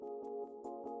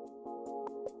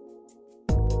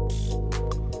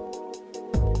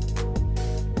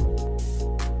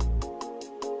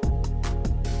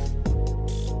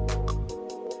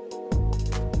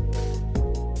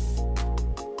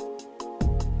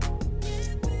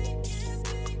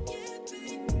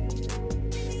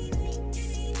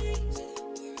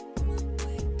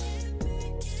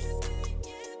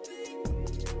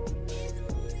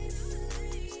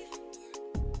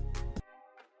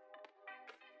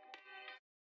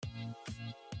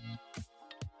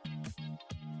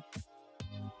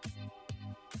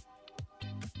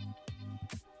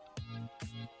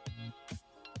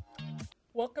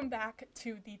Welcome back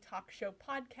to the Talk Show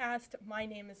podcast. My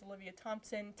name is Olivia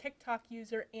Thompson, TikTok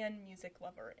user and music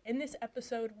lover. In this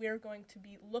episode, we're going to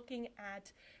be looking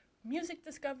at music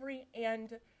discovery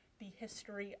and the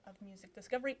history of music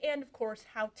discovery, and of course,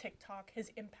 how TikTok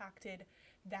has impacted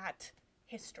that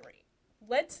history.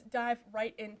 Let's dive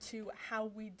right into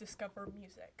how we discover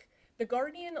music. The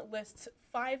Guardian lists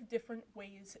 5 different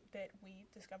ways that we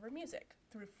discover music: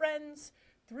 through friends,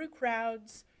 through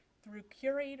crowds, through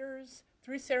curators,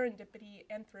 through serendipity,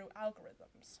 and through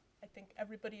algorithms. I think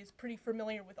everybody is pretty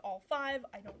familiar with all 5.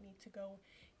 I don't need to go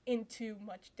into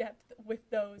much depth with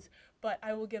those, but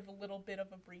I will give a little bit of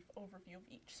a brief overview of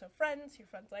each. So friends, your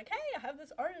friend's like, hey, I have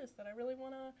this artist that I really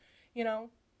want to,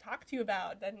 talk to you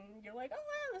about. Then you're like, oh,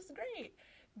 wow, this is great.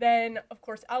 Then, of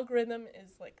course, algorithm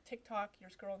is like TikTok. You're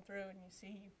scrolling through and you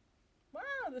see,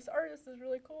 wow, this artist is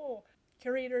really cool.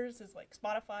 Curators is like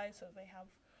Spotify, so they have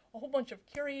a whole bunch of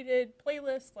curated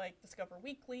playlists like Discover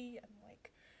Weekly and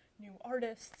like new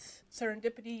artists.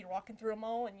 Serendipity, you're walking through them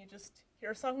all and you just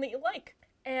hear a song that you like.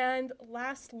 And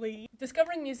lastly,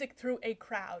 discovering music through a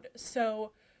crowd.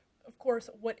 So, of course,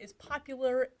 what is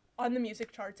popular on the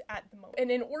music charts at the moment.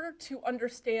 And in order to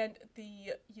understand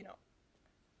the,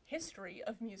 history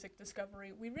of music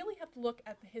discovery, we really have to look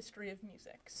at the history of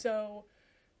music. So,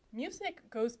 music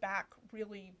goes back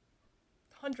really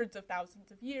hundreds of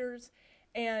thousands of years,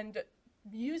 and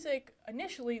music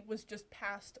initially was just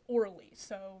passed orally.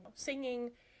 So,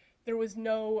 singing, there was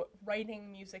no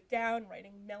writing music down,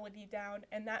 writing melody down,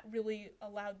 and that really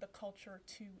allowed the culture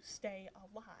to stay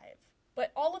alive.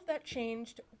 But all of that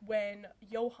changed when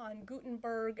Johann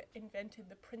Gutenberg invented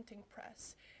the printing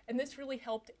press, and this really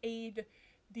helped aid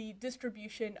the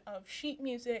distribution of sheet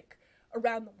music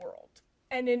around the world.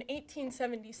 And in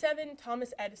 1877,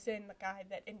 Thomas Edison, the guy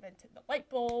that invented the light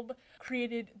bulb,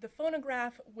 created the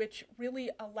phonograph, which really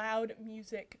allowed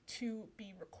music to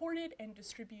be recorded and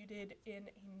distributed in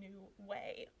a new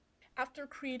way. After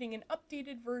creating an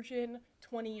updated version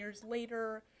 20 years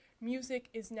later, music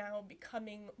is now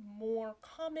becoming more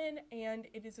common and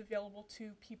it is available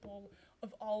to people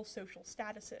of all social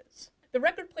statuses. The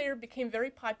record player became very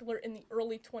popular in the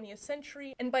early 20th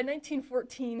century, and by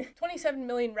 1914, 27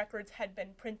 million records had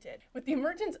been printed. With the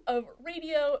emergence of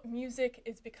radio, music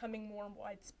is becoming more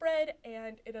widespread,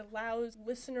 and it allows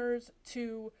listeners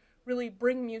to really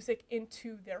bring music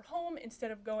into their home instead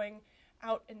of going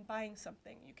out and buying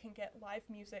something. You can get live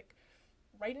music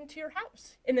right into your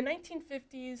house. In the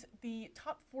 1950s, the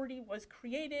Top 40 was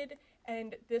created,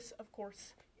 and this, of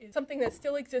course, is something that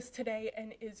still exists today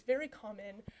and is very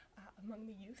common among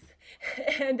the youth.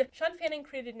 And Sean Fanning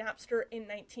created Napster in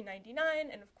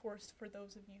 1999, and of course, for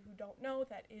those of you who don't know,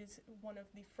 that is one of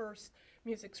the first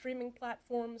music streaming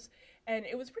platforms, and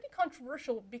it was pretty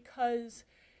controversial because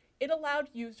it allowed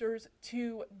users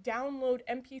to download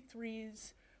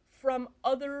MP3s from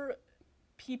other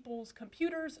people's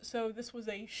computers, so this was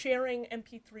a sharing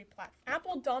MP3 platform.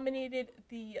 Apple dominated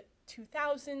the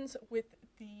 2000s with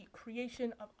the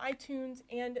creation of iTunes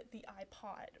and the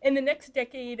iPod. In the next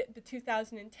decade, the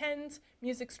 2010s,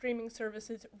 music streaming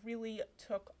services really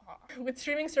took off. With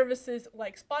streaming services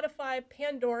like Spotify,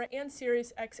 Pandora, and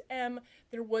SiriusXM,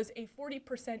 there was a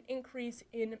 40% increase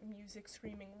in music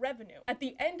streaming revenue. At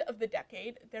the end of the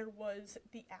decade, there was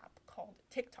the app called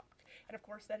TikTok. And of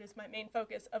course, that is my main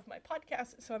focus of my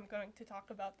podcast, so I'm going to talk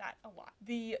about that a lot.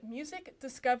 The music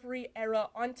discovery era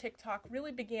on TikTok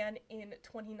really began in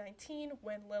 2019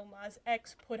 when Lil Nas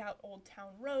X put out Old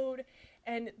Town Road,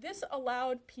 and this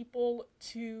allowed people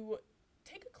to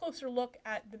take a closer look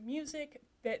at the music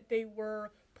that they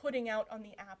were putting out on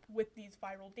the app with these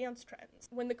viral dance trends.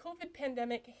 When the COVID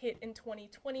pandemic hit in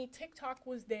 2020, TikTok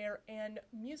was there and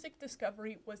music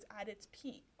discovery was at its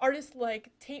peak. Artists like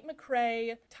Tate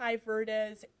McRae, Ty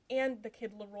Verdes, and the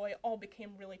Kid Laroi all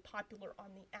became really popular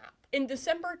on the app. In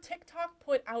December, TikTok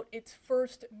put out its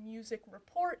first music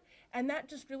report, and that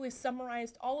just really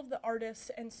summarized all of the artists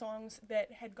and songs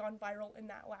that had gone viral in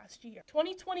that last year.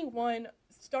 2021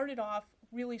 started off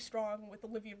really strong with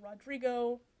Olivia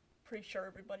Rodrigo. Pretty sure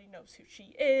everybody knows who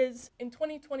she is. In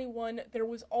 2021, there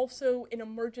was also an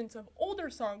emergence of older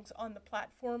songs on the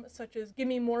platform, such as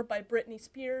Gimme More by Britney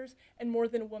Spears and More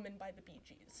Than a Woman by the Bee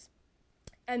Gees.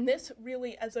 And this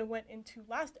really, as I went into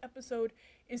last episode,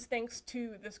 is thanks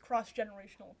to this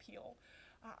cross-generational appeal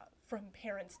from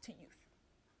parents to youth.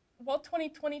 While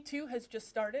 2022 has just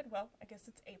started, well, I guess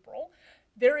it's April,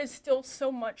 there is still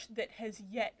so much that has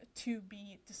yet to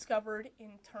be discovered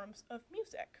in terms of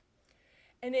music.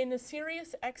 And in a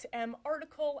SiriusXM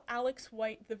article, Alex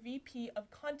White, the VP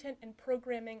of Content and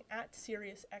Programming at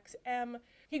SiriusXM,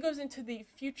 he goes into the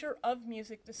future of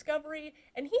music discovery,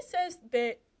 and he says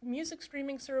that music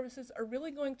streaming services are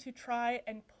really going to try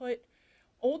and put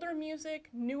older music,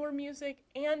 newer music,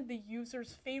 and the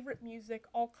user's favorite music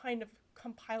all kind of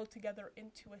compiled together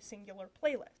into a singular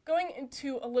playlist. Going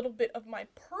into a little bit of my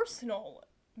personal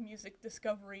music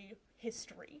discovery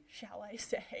history, shall I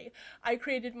say, I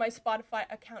created my Spotify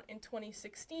account in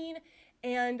 2016,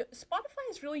 and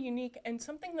Spotify is really unique, and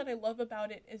something that I love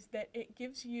about it is that it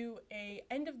gives you a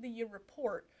end of the year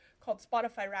report called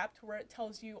Spotify Wrapped, where it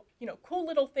tells you, cool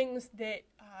little things that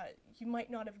you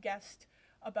might not have guessed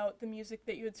about the music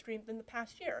that you had streamed in the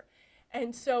past year.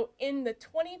 And so in the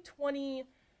 2020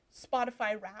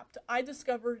 Spotify Wrapped, I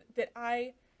discovered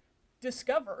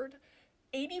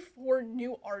 84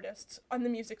 new artists on the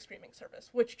music streaming service,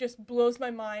 which just blows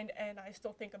my mind, and I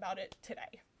still think about it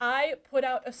today. I put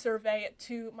out a survey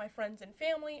to my friends and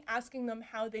family asking them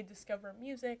how they discover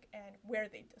music and where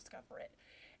they discover it.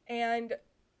 And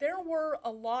there were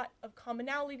a lot of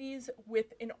commonalities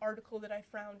with an article that I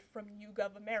found from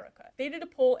YouGov America. They did a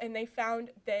poll and they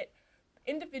found that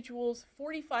individuals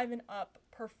 45 and up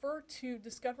prefer to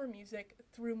discover music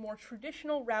through more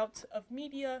traditional routes of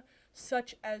media,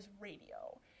 such as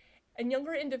radio. And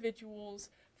younger individuals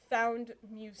found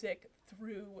music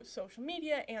through social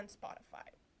media and Spotify.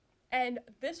 And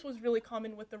this was really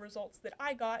common with the results that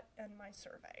I got in my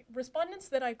survey. Respondents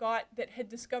that I got that had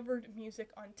discovered music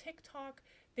on TikTok,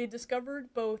 they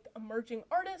discovered both emerging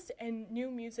artists and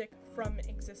new music from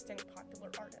existing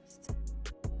popular artists.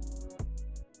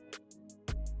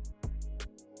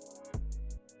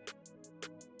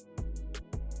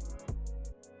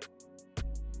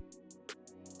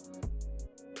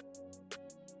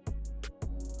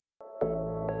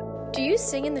 Do you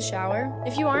sing in the shower?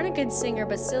 If you aren't a good singer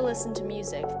but still listen to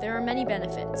music, there are many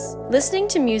benefits. Listening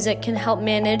to music can help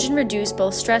manage and reduce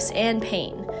both stress and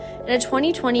pain. In a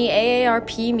 2020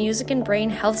 AARP Music and Brain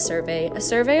Health Survey, a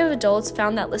survey of adults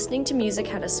found that listening to music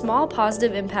had a small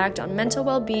positive impact on mental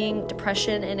well-being,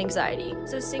 depression, and anxiety.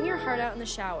 So sing your heart out in the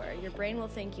shower. Your brain will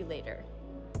thank you later.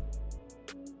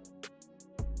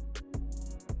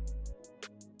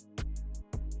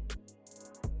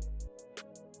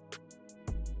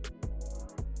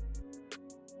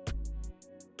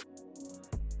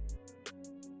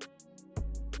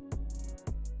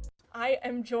 I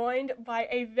am joined by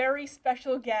a very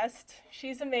special guest.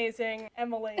 She's amazing,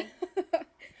 Emily.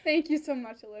 Thank you so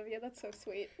much, Olivia. That's so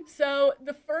sweet. So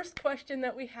the first question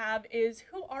that we have is,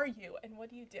 who are you and what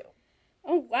do you do?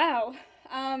 Oh, wow.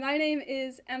 My name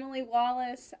is Emily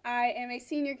Wallace. I am a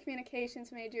senior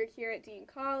communications major here at Dean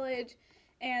College.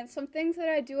 And some things that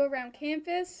I do around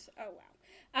campus,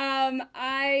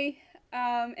 I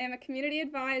am a community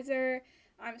advisor.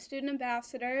 I'm a student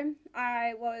ambassador.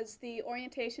 I was the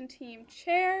orientation team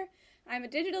chair. I'm a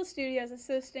digital studios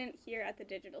assistant here at the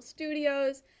Digital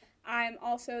Studios. I'm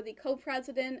also the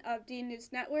co-president of Dean News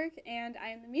Network, and I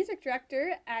am the music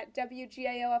director at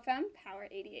WGAO-FM Power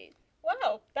 88.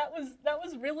 Wow, that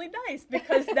was really nice,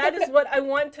 because that is what I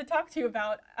want to talk to you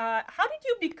about. How did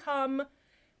you become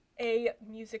a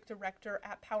music director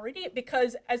at Power 88?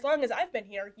 Because as long as I've been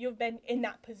here, you've been in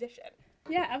that position.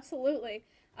 Yeah, absolutely.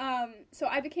 So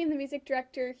I became the music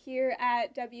director here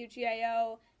at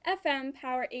WGAO-FM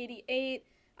Power 88.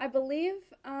 I believe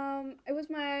it was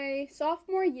my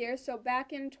sophomore year, so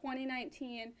back in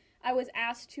 2019, I was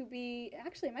asked to be,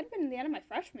 actually it might have been the end of my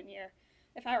freshman year,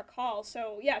 if I recall.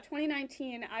 So yeah,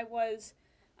 2019, I was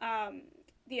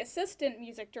the assistant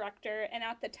music director, and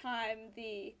at the time,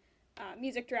 the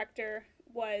music director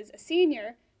was a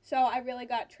senior, so I really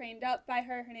got trained up by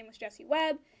her. Her name was Jessie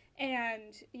Webb.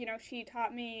 And, she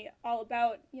taught me all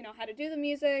about, how to do the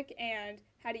music and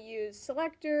how to use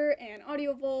Selector and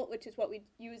AudioVolt, which is what we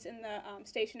use in the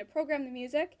station to program the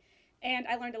music. And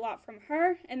I learned a lot from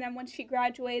her. And then when she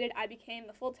graduated, I became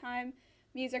the full-time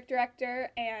music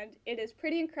director. And it is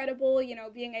pretty incredible,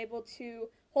 being able to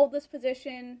hold this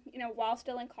position, while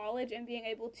still in college, and being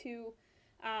able to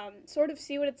sort of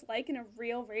see what it's like in a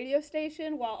real radio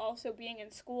station while also being in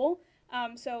school.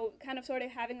 So kind of sort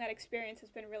of having that experience has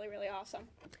been really, really awesome.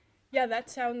 Yeah, that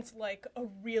sounds like a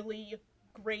really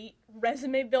great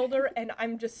resume builder, and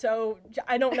I'm just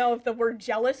I don't know if the word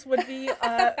jealous would be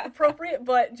appropriate,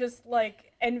 but just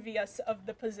like envious of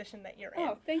the position that you're in.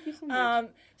 Oh, thank you so much.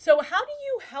 So how do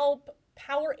you help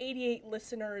Power 88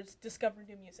 listeners discover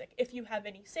new music? If you have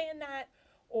any say in that,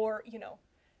 or,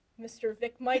 Mr.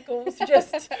 Vic Michaels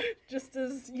just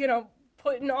as,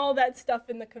 putting all that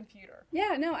stuff in the computer.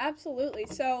 Yeah, no, absolutely.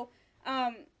 So,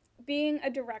 being a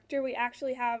director, we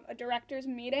actually have a director's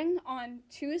meeting on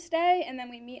Tuesday, and then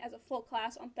we meet as a full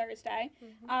class on Thursday.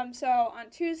 Mm-hmm. So on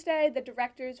Tuesday, the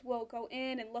directors will go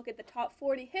in and look at the top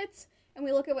 40 hits and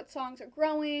we look at what songs are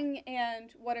growing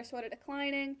and what are sort of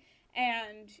declining.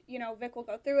 And, Vic will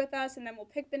go through with us, and then we'll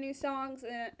pick the new songs.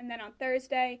 And then on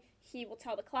Thursday, he will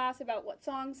tell the class about what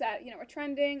songs that, are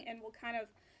trending, and we'll kind of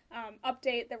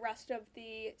update the rest of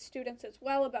the students as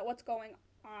well about what's going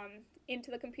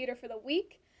into the computer for the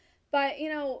week. But,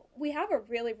 we have a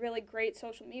really, really great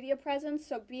social media presence,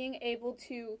 so being able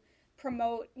to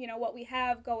promote, what we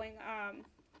have going,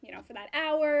 for that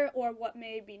hour or what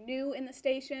may be new in the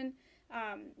station.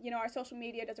 Our social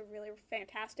media does a really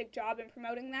fantastic job in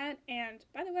promoting that. And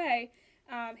by the way,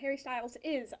 Harry Styles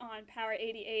is on Power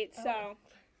 88, so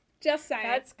just saying.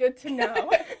 That's good to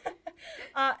know.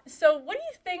 So what do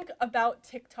you think about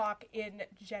TikTok in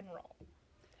general?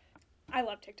 I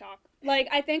love TikTok.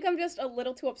 I think I'm just a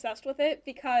little too obsessed with it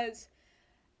because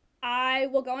I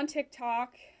will go on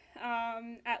TikTok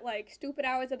at stupid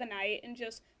hours of the night and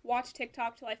just watch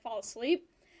TikTok till I fall asleep.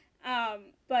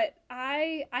 But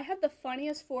I have the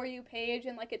funniest For You page,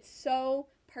 and it's so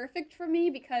perfect for me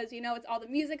because it's all the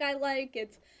music I like,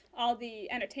 it's all the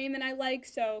entertainment I like.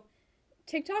 So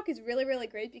TikTok is really, really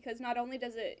great because not only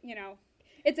does it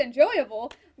it's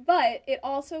enjoyable, but it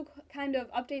also kind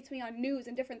of updates me on news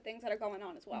and different things that are going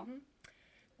on as well. Mm-hmm.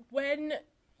 When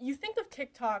you think of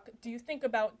TikTok, do you think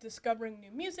about discovering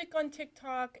new music on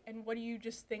TikTok, and what do you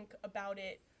just think about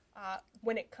it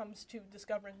when it comes to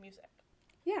discovering music?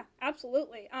 Yeah,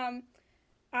 absolutely.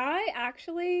 I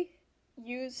actually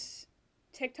use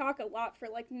TikTok a lot for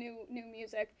new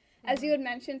music. Mm-hmm. As you had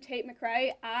mentioned, Tate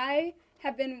McRae, I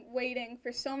have been waiting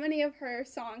for so many of her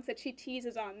songs that she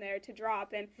teases on there to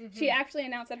drop, and she actually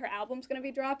announced that her album's going to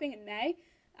be dropping in May.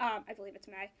 I believe it's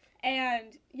May.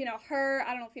 And, her,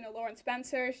 I don't know if you know Lauren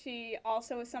Spencer, she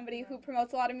also is somebody who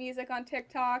promotes a lot of music on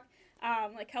TikTok.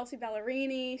 Kelsey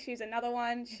Ballerini, she's another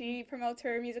one. She promotes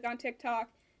her music on TikTok.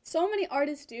 So many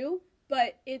artists do,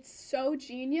 but it's so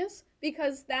genius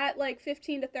because that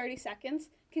 15 to 30 seconds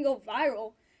can go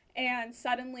viral, and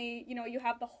suddenly, you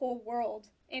have the whole world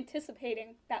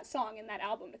anticipating that song and that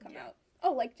album to come out.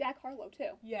 Oh, like Jack Harlow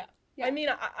too. Yeah. I mean,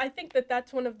 I think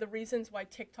that's one of the reasons why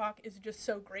TikTok is just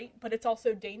so great, but it's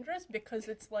also dangerous because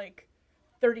it's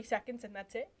 30 seconds and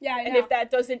that's it. Yeah, I and know. if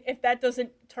that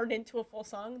doesn't turn into a full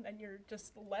song, then you're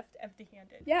just left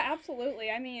empty-handed. Yeah, absolutely.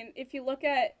 I mean, if you look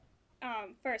at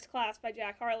First Class by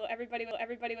Jack Harlow, everybody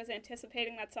was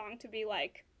anticipating that song to be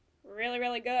really,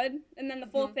 really good, and then the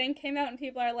full thing came out and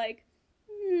people are like,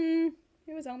 it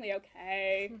was only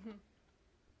okay. Mm-hmm.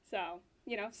 So,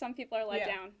 some people are let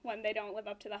down when they don't live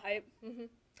up to the hype. Mm-hmm.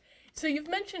 So you've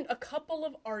mentioned a couple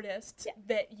of artists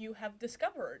that you have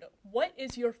discovered. What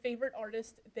is your favorite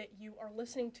artist that you are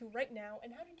listening to right now,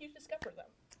 and how did you discover them?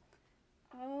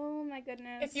 Oh my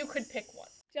goodness. If you could pick one.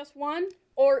 Just one?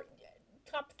 Or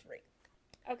top three.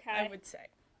 Okay. I would say.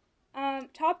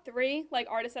 Top three,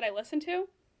 artists that I listen to,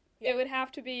 it would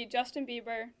have to be Justin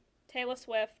Bieber, Taylor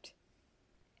Swift,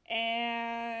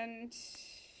 and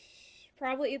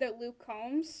probably either Luke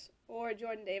Combs or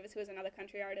Jordan Davis, who is another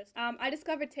country artist. I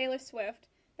discovered Taylor Swift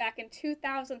back in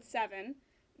 2007.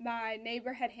 My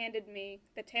neighbor had handed me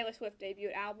the Taylor Swift debut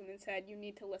album and said, "You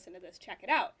need to listen to this, check it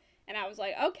out." And I was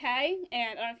like, okay.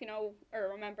 And I don't know if you know or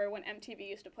remember when MTV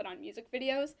used to put on music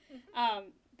videos.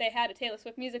 They had a Taylor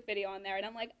Swift music video on there, and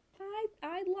I'm like,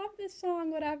 I love this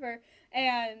song, whatever.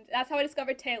 And that's how I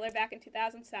discovered Taylor back in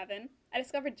 2007. I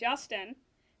discovered Justin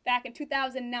back in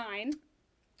 2009.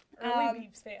 Early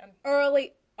Biebs fan.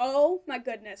 Oh my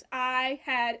goodness. I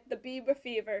had the Bieber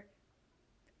fever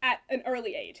at an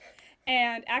early age.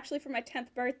 And actually for my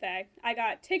 10th birthday, I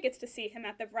got tickets to see him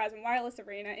at the Verizon Wireless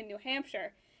Arena in New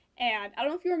Hampshire. And I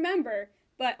don't know if you remember,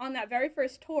 but on that very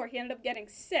first tour, he ended up getting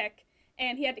sick,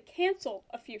 and he had to cancel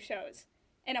a few shows.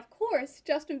 And of course,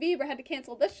 Justin Bieber had to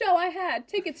cancel the show I had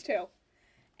tickets to.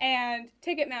 And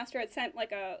Ticketmaster had sent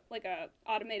like a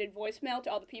automated voicemail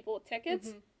to all the people with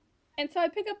tickets. And so I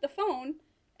pick up the phone,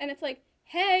 and it's like,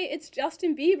 "Hey, it's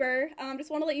Justin Bieber.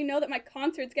 Just want to let you know that my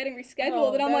concert's getting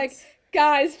rescheduled." And I'm like,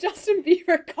 "Guys, Justin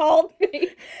Bieber called me."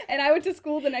 And I went to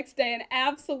school the next day and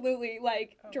absolutely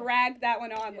dragged that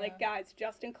one on. Guys,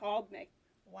 Justin called me.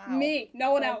 Wow. Me,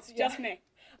 no one else, just me.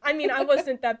 I mean, I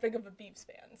wasn't that big of a Biebs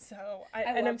fan, so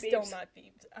I'm Biebs. still not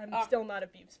Biebs. I'm still not a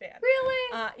Biebs fan.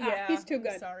 Really? Yeah. He's too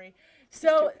good. I'm sorry.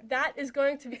 So that is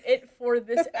going to be it for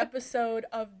this episode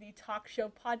of the Talk Show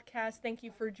Podcast. Thank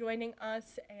you for joining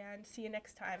us, and see you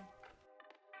next time.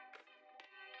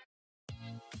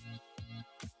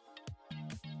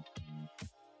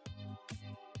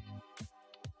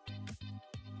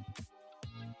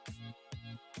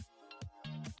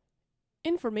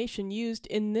 Information used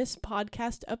in this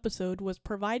podcast episode was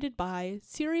provided by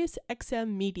SiriusXM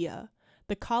Media,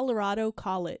 the Colorado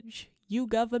College,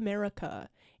 YouGov America,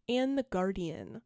 and The Guardian.